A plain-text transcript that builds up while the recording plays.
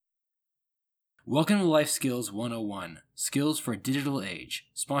Welcome to Life Skills 101, Skills for a Digital Age,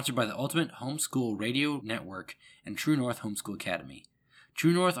 sponsored by the Ultimate Homeschool Radio Network and True North Homeschool Academy.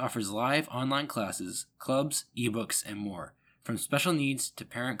 True North offers live online classes, clubs, ebooks, and more. From special needs to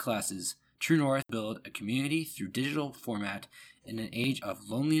parent classes, True North build a community through digital format in an age of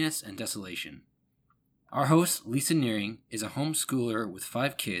loneliness and desolation. Our host, Lisa Nearing, is a homeschooler with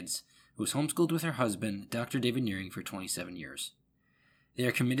 5 kids who was homeschooled with her husband, Dr. David Nearing, for 27 years. They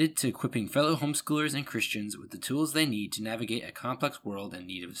are committed to equipping fellow homeschoolers and Christians with the tools they need to navigate a complex world in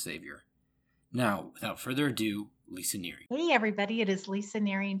need of a Savior. Now, without further ado, Lisa Nearing. Hey, everybody. It is Lisa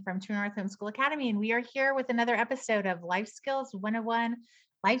Nearing from True North Homeschool Academy, and we are here with another episode of Life Skills 101,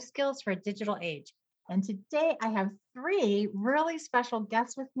 Life Skills for a Digital Age. And today I have 3 really special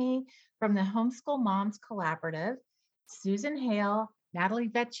guests with me from the Homeschool Moms Collaborative, Susan Hale, Natalie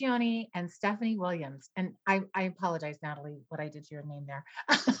Vecchione, and Stephanie Williams. And I apologize, Natalie, what I did to your name there.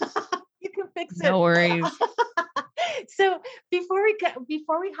 You can fix it. No worries. So before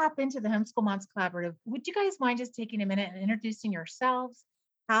we hop into the Homeschool Moms Collaborative, would you guys mind just taking a minute and introducing yourselves,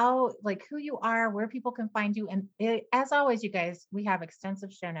 who you are, where people can find you? And as always, you guys, we have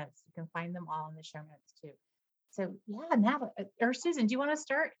extensive show notes. You can find them all in the show notes too. So yeah, Natalie or Susan, do you want to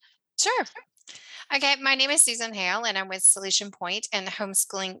start? Sure. Okay, my name is Susan Hale, and I'm with Solution Point and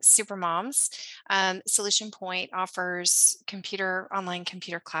Homeschooling Supermoms. Solution Point offers online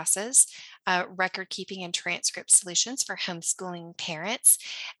computer classes, record keeping and transcript solutions for homeschooling parents,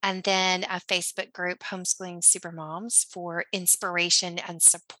 and then a Facebook group, Homeschooling Supermoms, for inspiration and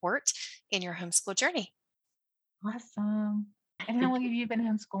support in your homeschool journey. Awesome. And how long have you been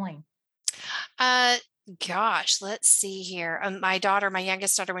homeschooling? Gosh, let's see here. My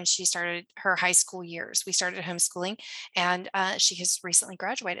youngest daughter, when she started her high school years, we started homeschooling, and she has recently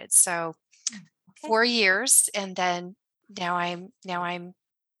graduated. So 4 years, and then now I'm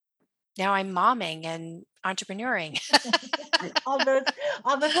momming and entrepreneuring. all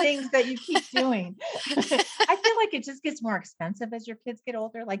the things that you keep doing. I feel like it just gets more expensive as your kids get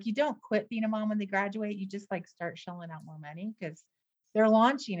older. Like you don't quit being a mom when they graduate. You just start shelling out more money because they're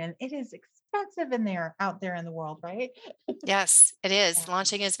launching, and it is expensive out there in the world, right? Yes, it is. Yeah.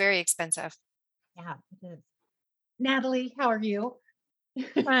 Launching is very expensive. Yeah, it is. Natalie, how are you?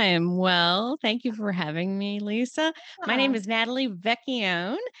 I am well. Thank you for having me, Lisa. My name is Natalie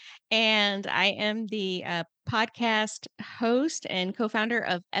Vecchione, and I am the podcast host and co-founder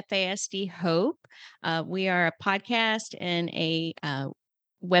of FASD Hope. We are a podcast and a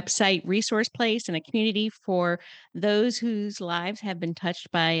website resource place and a community for those whose lives have been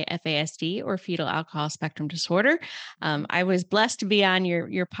touched by FASD or fetal alcohol spectrum disorder. I was blessed to be on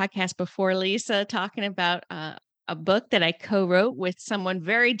your podcast before, Lisa, talking about a book that I co-wrote with someone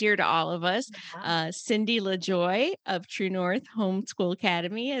very dear to all of us, Cindy LaJoy of True North Homeschool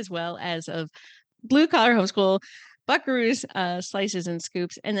Academy, as well as of Blue Collar Homeschool, Buckaroo's Slices and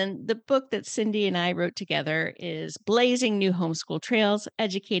Scoops. And then the book that Cindy and I wrote together is Blazing New Homeschool Trails,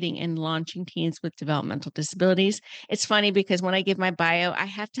 Educating and Launching Teens with Developmental Disabilities. It's funny because when I give my bio, I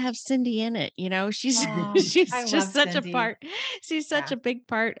have to have Cindy in it. You know, she's just such Cindy. a part. She's such a big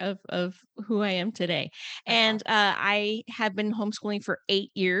part of who I am today. And I have been homeschooling for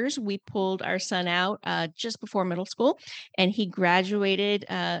 8 years. We pulled our son out just before middle school, and he graduated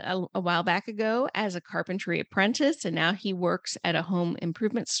a while back ago as a carpentry apprentice. And now he works at a home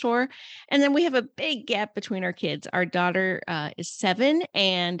improvement store. And then we have a big gap between our kids. Our daughter is 7,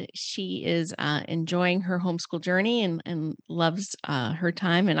 and she is enjoying her homeschool journey and loves her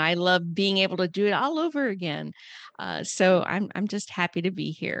time. And I love being able to do it all over again. So I'm just happy to be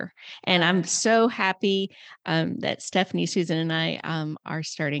here. And I'm so happy that Stephanie, Susan, and I are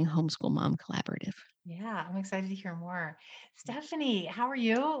starting Homeschool Mom Collaborative. Yeah, I'm excited to hear more. Stephanie, how are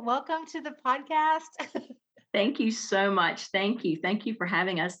you? Welcome to the podcast. Thank you so much. Thank you. Thank you for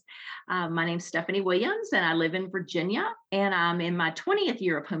having us. My name's Stephanie Williams, and I live in Virginia, and I'm in my 20th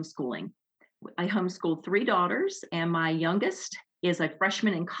year of homeschooling. I homeschooled 3 daughters, and my youngest is a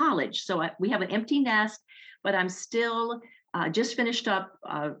freshman in college. So we have an empty nest, but I'm still just finished up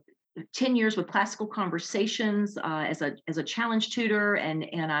 10 years with Classical Conversations as a challenge tutor,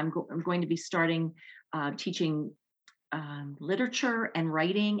 and I'm going to be starting teaching literature and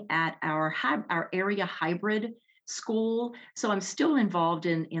writing at our area hybrid school. So I'm still involved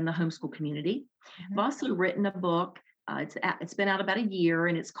in the homeschool community. Mhm. I've also written a book. It's been out about a year,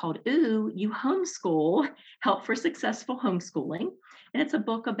 and it's called Ooh, You Homeschool, Help for Successful Homeschooling. And it's a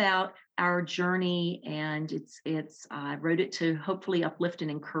book about our journey, and I wrote it to hopefully uplift and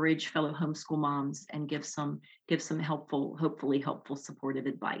encourage fellow homeschool moms and give some hopefully helpful, supportive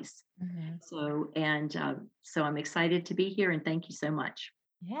advice. Mhm. So I'm excited to be here, and thank you so much.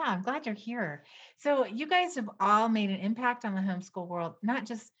 Yeah, I'm glad you're here. So you guys have all made an impact on the homeschool world, not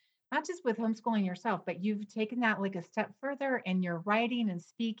just with homeschooling yourself, but you've taken that like a step further in your writing and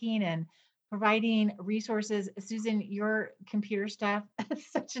speaking and providing resources. Susan, your computer stuff is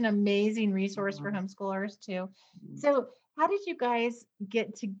such an amazing resource for homeschoolers too. So how did you guys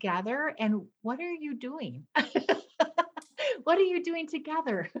get together and what are you doing? What are you doing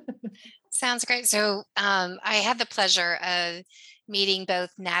together? Sounds great. So I had the pleasure of meeting both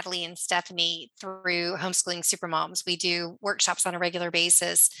Natalie and Stephanie through Homeschooling Supermoms. We do workshops on a regular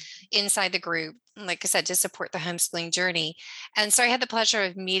basis inside the group, like I said, to support the homeschooling journey. And so I had the pleasure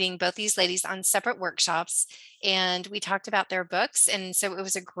of meeting both these ladies on separate workshops, and we talked about their books. And so it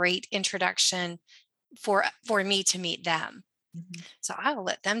was a great introduction for me to meet them. Mhm. So I will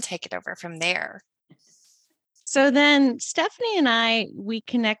let them take it over from there. So then Stephanie and I, we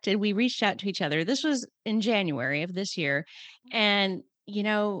connected, we reached out to each other. This was in January of this year. And,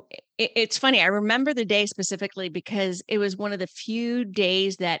 it's funny. I remember the day specifically because it was one of the few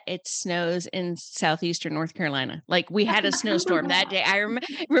days that it snows in southeastern North Carolina. Like we had a snowstorm that day. I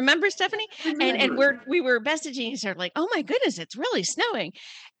remember Stephanie, and we were messaging each other like, oh my goodness, it's really snowing.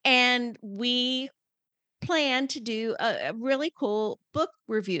 And we plan to do a really cool book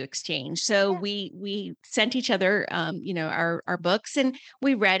review exchange. So Yeah. we sent each other our books and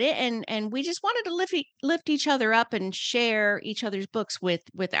we read it and we just wanted to lift each other up and share each other's books with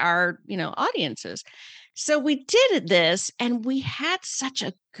our audiences. So we did this and we had such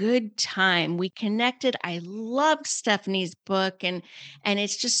a good time. We connected. I loved Stephanie's book and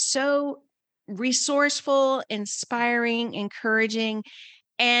it's just so resourceful, inspiring, encouraging,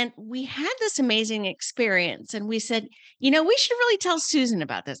 and we had this amazing experience. And we said, we should really tell Susan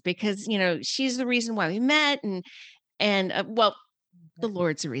about this because, she's the reason why we met. And the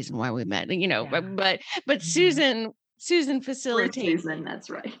Lord's the reason why we met, Yeah. but Mhm. Susan Where's facilitates, Susan? That's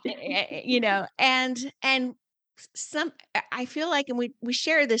right. and some, I feel like, and we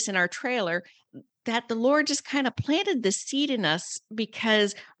share this in our trailer, that the Lord just kind of planted the seed in us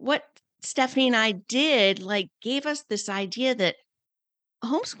because what Stephanie and I did, like, gave us this idea that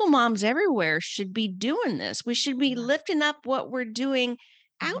homeschool moms everywhere should be doing this. We should be Yeah. lifting up what we're doing Mhm.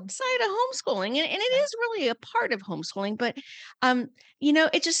 outside of homeschooling. And it Yeah. is really a part of homeschooling, but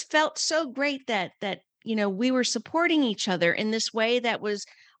it just felt so great that we were supporting each other in this way that was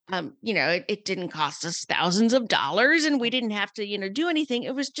it didn't cost us thousands of dollars and we didn't have to, do anything.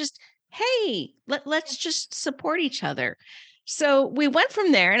 It was just, hey, let's just support each other. So we went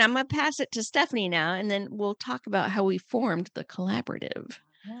from there, and I'm going to pass it to Stephanie now, and then we'll talk about how we formed the collaborative.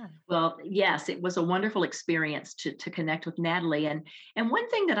 Yeah. Well, yes, it was a wonderful experience to connect with Natalie. And one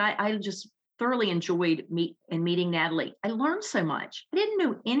thing that I just thoroughly enjoyed meeting Natalie, I learned so much. I didn't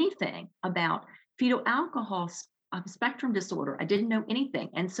know anything about fetal alcohol spectrum disorder. I didn't know anything.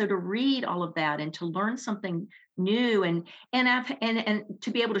 And so to read all of that and to learn something new and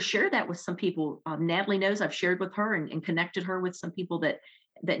to be able to share that with some people, Natalie knows I've shared with her and connected her with some people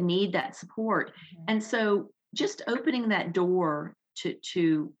that need that support. Mhm. And so just opening that door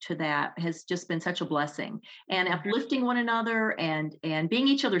to that has just been such a blessing, and uplifting one another and being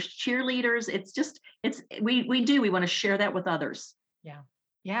each other's cheerleaders. We want to share that with others. Yeah.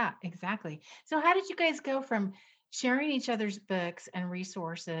 Yeah, exactly. So how did you guys go from sharing each other's books and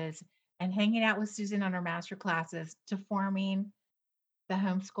resources and hanging out with Susan on her master classes to forming the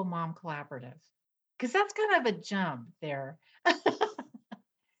Homeschool Mom Collaborative? Because that's kind of a jump there.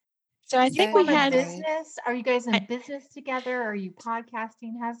 So I Did you think we form a had, Certainly. business? Are you guys in I- business together? Are you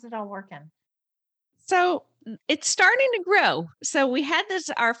podcasting? How's it all working? so it's starting to grow. So we had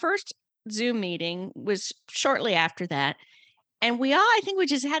our first Zoom meeting was shortly after that. And I think we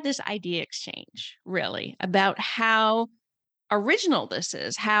just had this idea exchange really about how original this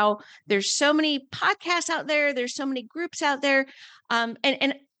is, how there's so many podcasts out there, there's so many groups out there. And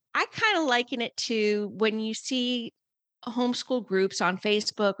I kind of liken it to when you see homeschool groups on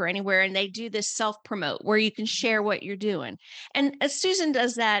Facebook or anywhere, and they do this self promote where you can share what you're doing. And Susan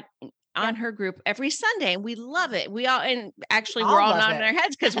does that Yeah. on her group every Sunday, and we love it. We all, and actually, we're All all love nodding it. our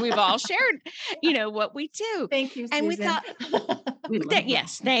heads because we've all shared, what we do. Thank you, And we Susan. thought, We love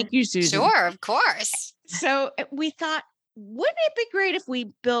yes, that. thank you, Susan. Sure, of course. So we thought, wouldn't it be great if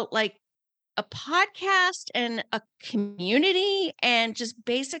we built like a podcast and a community and just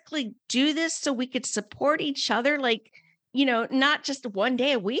basically do this so we could support each other, like, not just one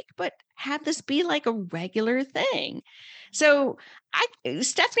day a week, but have this be like a regular thing. So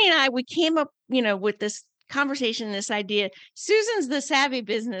Stephanie and I, we came up, with this conversation, this idea. Susan's the savvy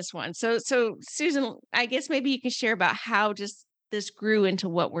business one. So Susan, I guess maybe you can share about how just this grew into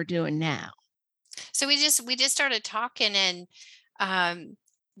what we're doing now. So we just started talking, and um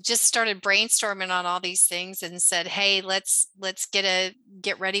just started brainstorming on all these things and said, hey, let's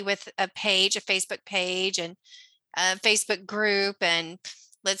get ready with a page, a Facebook page and a Facebook group, and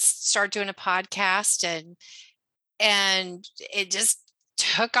let's start doing a podcast. And it just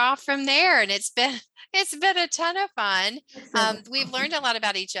took off from there, and it's been a ton of fun. We've learned a lot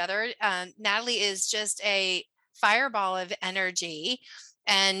about each other. Natalie is just a fireball of energy,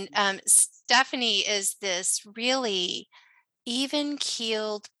 and Stephanie is this really even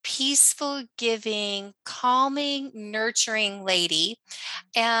keeled, peaceful, giving, calming, nurturing lady.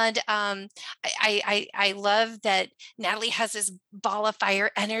 And I love that Natalie has this ball of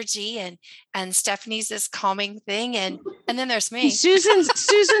fire energy, and Stephanie's this calming thing, and then there's me. Susan's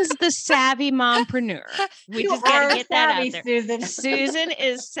the savvy mompreneur. We just got to get that out there. Susan. Susan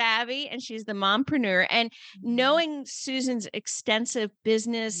is savvy, and she's the mompreneur. And knowing Susan's extensive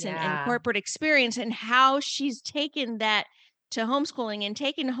business and corporate experience, and how she's taken that to homeschooling and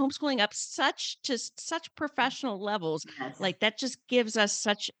taking homeschooling up such professional levels, like that just gives us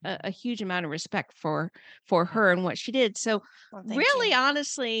such a huge amount of respect for her and what she did. So really,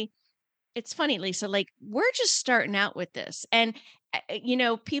 honestly, it's funny, Lisa, like we're just starting out with this, and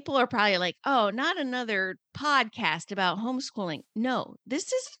people are probably like, oh, not another podcast about homeschooling. No,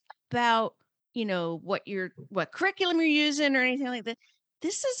 this is about, what curriculum you're using or anything like that.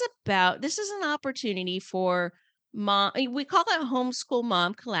 This is an opportunity for mom. We call it Homeschool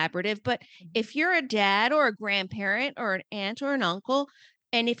Mom Collaborative, but if you're a dad or a grandparent or an aunt or an uncle,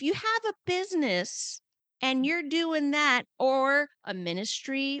 and if you have a business and you're doing that, or a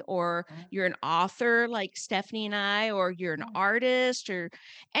ministry, or you're an author like Stephanie and I, or you're an artist, or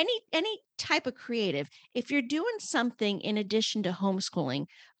any type of creative, if you're doing something in addition to homeschooling,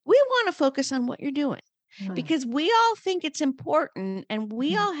 we want to focus on what you're doing. Because we all think it's important, and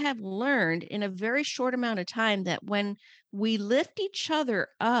we all have learned in a very short amount of time that when we lift each other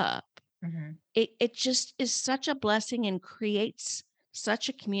up, it just is such a blessing and creates such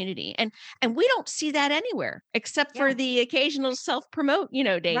a community. And we don't see that anywhere except for the occasional self-promote,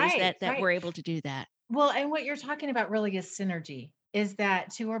 days that we're able to do that. Well, and what you're talking about really is synergy, is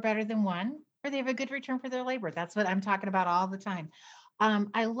that two are better than one, or they have a good return for their labor. That's what I'm talking about all the time.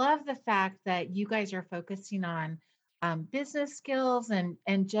 I love the fact that you guys are focusing on business skills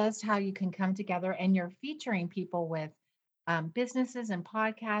and just how you can come together, and you're featuring people with businesses and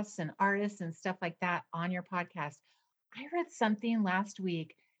podcasts and artists and stuff like that on your podcast. I read something last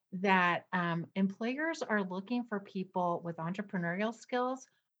week that employers are looking for people with entrepreneurial skills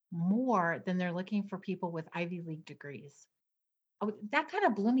more than they're looking for people with Ivy League degrees. That kind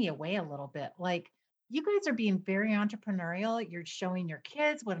of blew me away a little bit. Like, you guys are being very entrepreneurial. You're showing your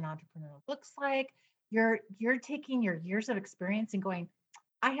kids what an entrepreneur looks like. You're taking your years of experience and going,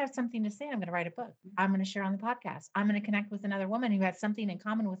 I have something to say. I'm going to write a book. I'm going to share on the podcast. I'm going to connect with another woman who has something in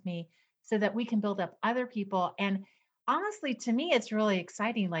common with me, so that we can build up other people. And honestly, to me, it's really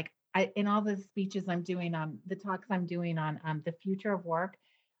exciting. Like, in all the speeches I'm doing, the talks I'm doing on the future of work,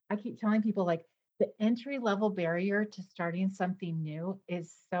 I keep telling people, like, the entry level barrier to starting something new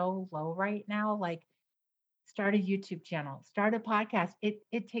is so low right now. Like, start a YouTube channel, start a podcast.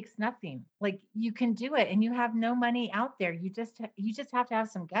 It takes nothing. Like, you can do it, and you have no money out there. You just have to have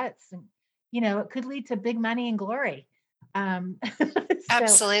some guts, and it could lead to big money and glory.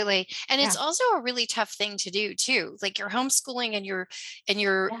 Absolutely. And it's also a really tough thing to do too. Like, you're homeschooling and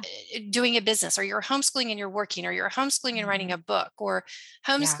you're doing a business, or you're homeschooling and you're working, or you're homeschooling and writing a book, or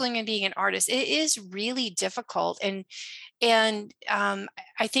homeschooling and being an artist. It is really difficult. And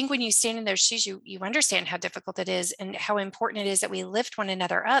I think when you stand in their shoes, you understand how difficult it is, and how important it is that we lift one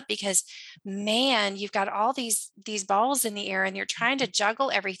another up, because man, you've got all these balls in the air, and you're trying to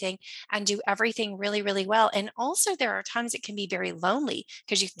juggle everything and do everything really, really well. And also, there are times it can be very lonely,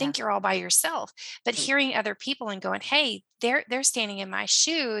 because you think you're all by yourself, but hearing other people and going, hey, they're standing in my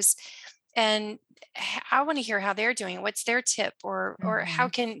shoes, and I want to hear how they're doing. What's their tip, or how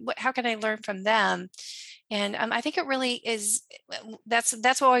can I learn from them? And I think it really is.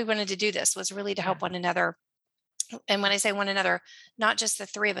 That's why we wanted to do this, was really to help one another. And when I say one another, not just the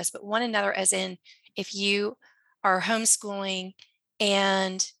three of us, but one another, as in, if you are homeschooling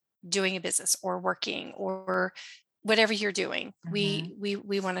and doing a business, or working, or whatever you're doing, we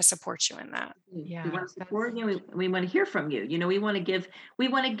want to support you in that. We want to support you. We want to hear from you. We want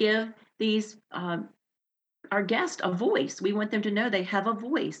to give these our guests a voice. We want them to know they have a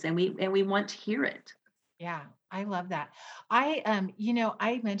voice, and we want to hear it. Yeah, I love that.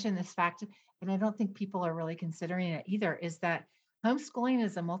 I mentioned this fact, and I don't think people are really considering it either, is that homeschooling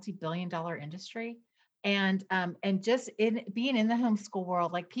is a multi-billion-dollar industry. And just being in the homeschool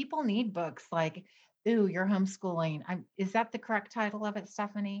world, like, people need books. Like, Ooh, you're homeschooling. Is that the correct title of it,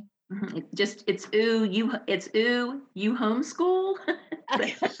 Stephanie? It's ooh, you homeschool.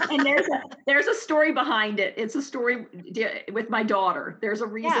 And there's a story behind it. It's a story with my daughter. There's a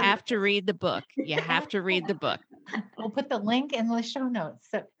reason. You have to read the book. You have to read the book. We'll put the link in the show notes.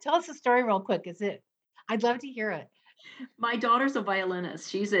 So tell us the story real quick. I'd love to hear it. My daughter's a violinist.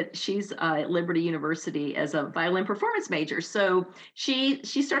 She's at Liberty University as a violin performance major. So she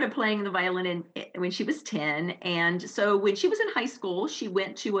started playing the violin when she was 10. And so when she was in high school, she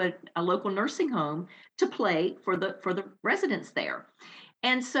went to a local nursing home to play for the residents there.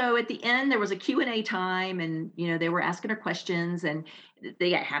 And so at the end, there was a Q&A time, and they were asking her questions, and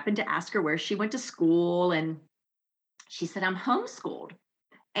they happened to ask her where she went to school, and she said, "I'm homeschooled."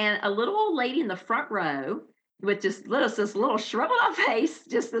 And a little old lady in the front row with just this little shriveled up face,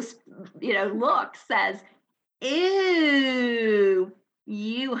 just this, look, says, "Ew,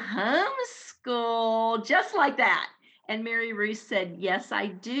 you homeschool," just like that. And Mary Ruth said, "Yes, I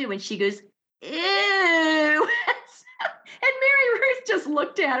do." And she goes, "Ew." And Mary Ruth just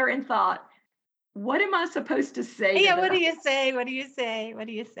looked at her and thought, what am I supposed to say? Yeah, what do you say? What do you say? What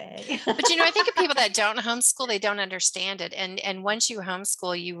do you say? But I think of people that don't homeschool, they don't understand it. And once you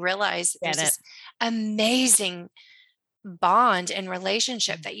homeschool, you realize there's this amazing bond and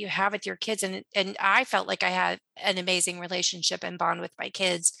relationship that you have with your kids. And I felt like I had an amazing relationship and bond with my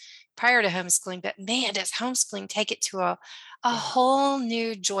kids prior to homeschooling. But man, does homeschooling take it to a whole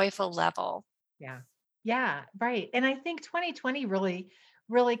new joyful level. Yeah. Yeah, right. And I think 2020 really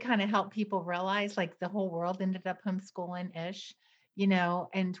kind of helped people realize, like, the whole world ended up homeschooling-ish,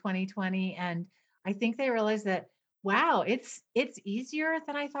 in 2020. And I think they realized that, wow, it's easier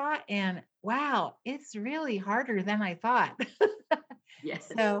than I thought. And wow, it's really harder than I thought. Yes.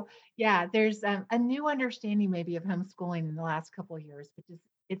 So yeah, there's a new understanding maybe of homeschooling in the last couple of years, which is,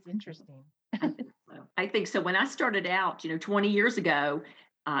 it's interesting. I think so. When I started out, 20 years ago,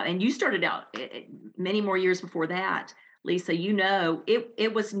 and you started out many more years before that, Lisa,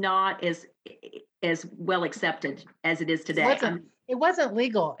 it was not as well accepted as it is today. It wasn't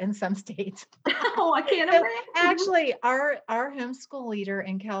legal in some states. Oh, I can't imagine. Actually, our homeschool leader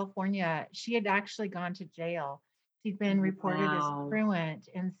in California, she had actually gone to jail. She'd been reported as truant,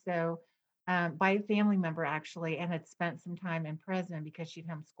 and so by a family member actually, and had spent some time in prison because she'd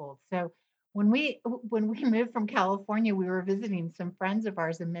homeschooled. So when we moved from California, we were visiting some friends of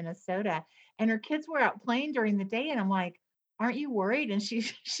ours in Minnesota, and her kids were out playing during the day, and I'm like, "Aren't you worried?" And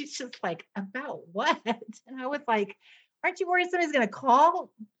she's just like, "About what?" And I was like, "Aren't you worried somebody's going to call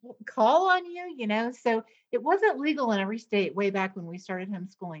on you?" So it wasn't legal in every state way back when we started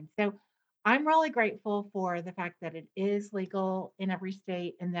homeschooling. So I'm really grateful for the fact that it is legal in every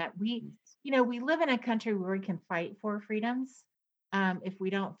state, and that we live in a country where we can fight for freedoms if we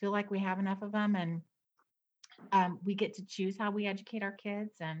don't feel like we have enough of them. And we get to choose how we educate our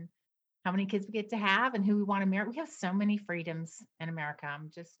kids and how many kids we get to have and who we want to marry. We have so many freedoms in America. I'm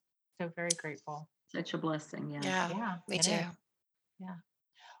just so very grateful. Such a blessing. Yeah, we do. Yeah.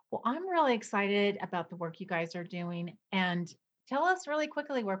 Well, I'm really excited about the work you guys are doing. And tell us really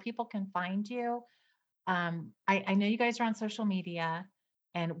quickly where people can find you. I know you guys are on social media,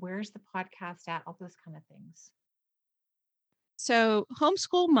 and where's the podcast at, all those kind of things. So,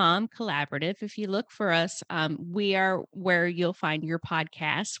 Homeschool Mom Collaborative, if you look for us, we are where you'll find your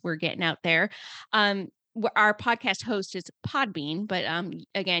podcasts. We're getting out there. Our podcast host is Podbean, but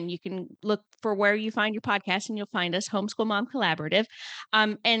again, you can look for where you find your podcast and you'll find us, Homeschool Mom Collaborative.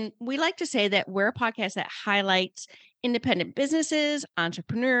 And we like to say that we're a podcast that highlights independent businesses,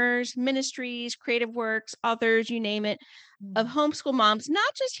 entrepreneurs, ministries, creative works, authors, you name it, of homeschool moms,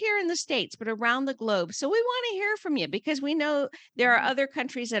 not just here in the States, but around the globe. So we want to hear from you because we know there are other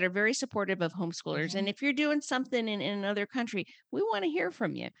countries that are very supportive of homeschoolers. And if you're doing something in another country, we want to hear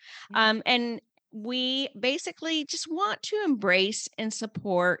from you. And we basically just want to embrace and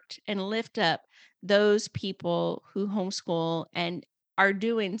support and lift up those people who homeschool and are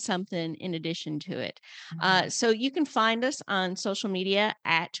doing something in addition to it. So you can find us on social media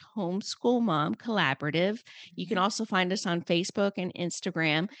at Homeschool Mom Collaborative. You can also find us on Facebook and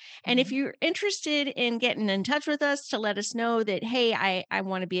Instagram. And if you're interested in getting in touch with us to let us know that, hey, I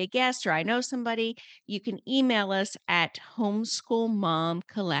want to be a guest or I know somebody, you can email us at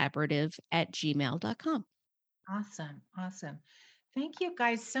homeschoolmomcollaborative@gmail.com. Awesome. Thank you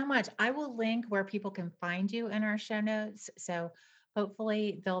guys so much. I will link where people can find you in our show notes. So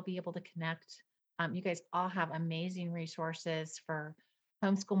hopefully they'll be able to connect. You guys all have amazing resources for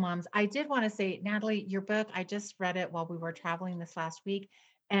homeschool moms. I did want to say, Natalie, your book, I just read it while we were traveling this last week.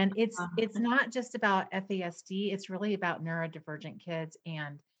 And it's not just about FASD, it's really about neurodivergent kids.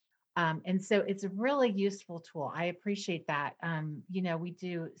 And And so it's a really useful tool. I appreciate that. We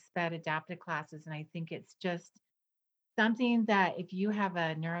do SPED adapted classes, and I think it's just something that if you have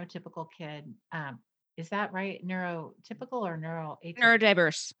a neurotypical kid, is that right? Neurotypical or neuroatypical?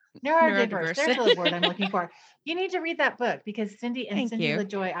 Neurodiverse. Neurodiverse. There's Neurodiverse. the word I'm looking for. You need to read that book because Cindy Thank you.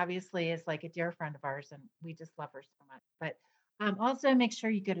 LaJoy obviously is like a dear friend of ours, and we just love her so much. But also make sure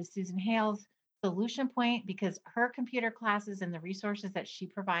you go to Susan Hale's Solution Point because her computer classes and the resources that she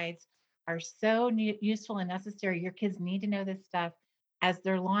provides are so useful and necessary. Your kids need to know this stuff as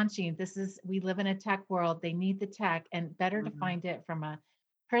they're launching. We live in a tech world. They need the tech, and better to find it from a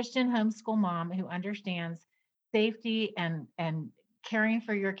Christian homeschool mom who understands safety and caring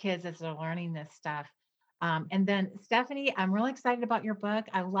for your kids as they're learning this stuff. And then Stephanie, I'm really excited about your book.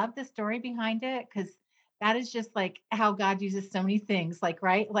 I love the story behind it because that is just like how God uses so many things. Like,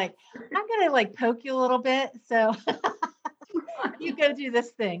 right? Like, I'm gonna like poke you a little bit. So you go do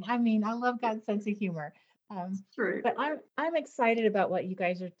this thing. I mean, I love God's sense of humor. True. But I'm excited about what you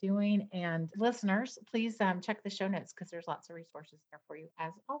guys are doing. And listeners, please check the show notes because there's lots of resources there for you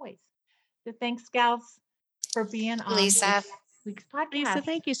as always. So thanks, gals, for being on Lisa. this week's podcast. Lisa,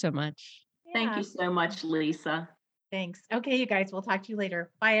 thank you so much. Thank you so much, Lisa. Thanks. Okay, you guys, we'll talk to you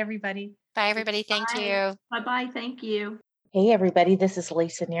later. Bye, everybody. Bye, everybody. Thank you. Bye-bye. Thank you. Hey, everybody, this is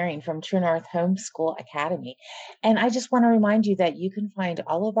Lisa Nearing from True North Homeschool Academy. And I just want to remind you that you can find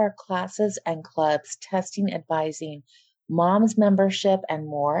all of our classes and clubs, testing, advising, mom's membership, and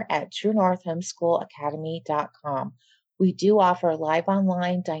more at truenorthhomeschoolacademy.com. We do offer live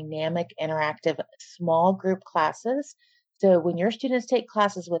online, dynamic, interactive, small group classes. So when your students take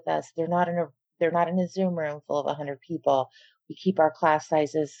classes with us, they're not in a Zoom room full of 100 people. We keep our class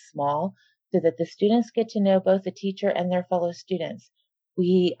sizes small so that the students get to know both the teacher and their fellow students.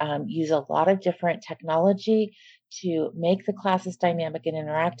 We use a lot of different technology to make the classes dynamic and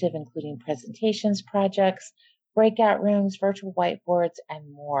interactive, including presentations, projects, breakout rooms, virtual whiteboards,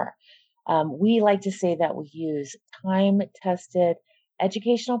 and more. We like to say that we use time-tested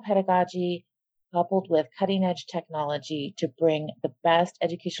educational pedagogy coupled with cutting-edge technology to bring the best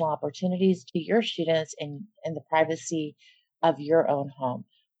educational opportunities to your students in the privacy of your own home.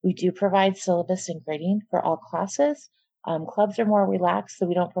 We do provide syllabus and grading for all classes. Clubs are more relaxed, so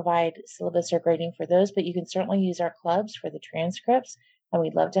we don't provide syllabus or grading for those, but you can certainly use our clubs for the transcripts, and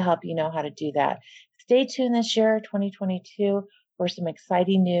we'd love to help you know how to do that. Stay tuned this year, 2022, for some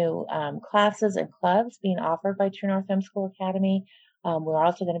exciting new classes and clubs being offered by True North Homeschool Academy. We're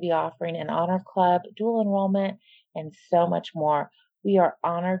also going to be offering an honor club, dual enrollment, and so much more. We are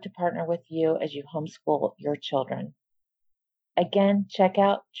honored to partner with you as you homeschool your children. Again, check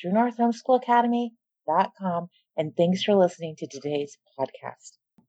out truenorthhomeschoolacademy.com, and thanks for listening to today's podcast.